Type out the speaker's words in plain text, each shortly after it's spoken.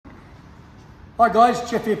Hi guys,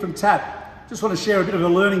 Jeff here from TAP. Just want to share a bit of the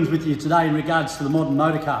learnings with you today in regards to the modern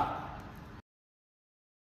motor car.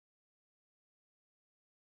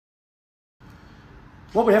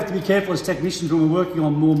 What we have to be careful as technicians when we're working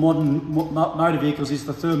on more modern motor vehicles is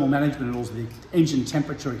the thermal management rules, the engine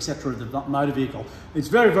temperature, etc. of the motor vehicle. It's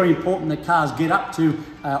very, very important that cars get up to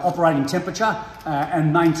operating temperature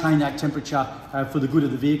and maintain that temperature for the good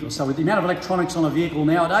of the vehicle. So with the amount of electronics on a vehicle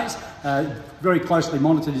nowadays, very closely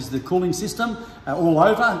monitored is the cooling system all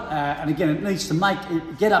over. And again, it needs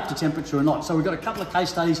to get up to temperature or not. So we've got a couple of case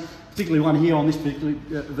studies, particularly one here on this particular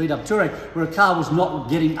VW Touareg, where a car was not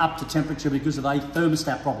getting up to temperature because of a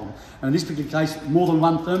thermostat problem. And in this particular case, more than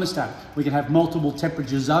one thermostat. We can have multiple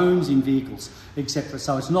temperature zones in vehicles, etc.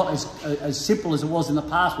 So it's not as simple as it was in the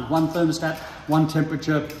past with one thermostat, one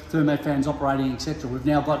temperature, thermofans operating, etc. We've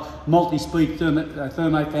now got multi-speed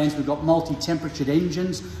thermofans, we've got multi-temperatured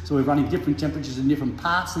engines, so we're running different temperatures in different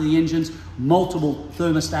parts of the engines, multiple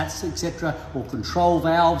thermostats, etc., or control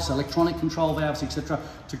valves, electronic control valves, etc.,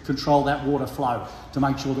 to control that water flow, to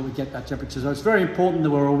make sure that we get that temperature. So it's very important that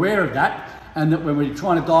we're aware of that, and that when we're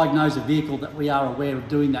trying to diagnose a vehicle that we are aware of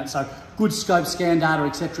doing that. So good scope scan data,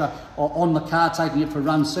 etc., on the car, taking it for a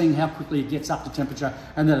run, seeing how quickly it gets up to temperature,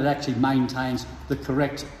 and that it actually maintains the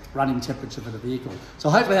correct running temperature for the vehicle. So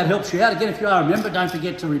hopefully that helps you out. Again, if you are a member, don't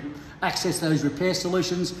forget to access those repair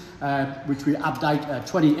solutions, which we update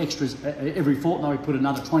 20 extras every fortnight. We put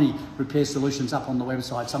another 20 repair solutions up on the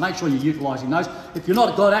website. So make sure you're utilising those. If you're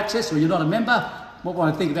not got access or you're not a member, might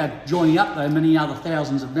want to think about joining up. There are many other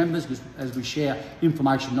thousands of members as we share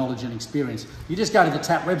information, knowledge and experience. You just go to the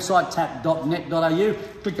TAP website, tap.net.au,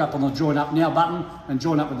 click up on the Join Up Now button and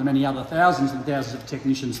join up with the many other thousands and thousands of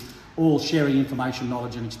technicians all sharing information,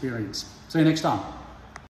 knowledge and experience. See you next time.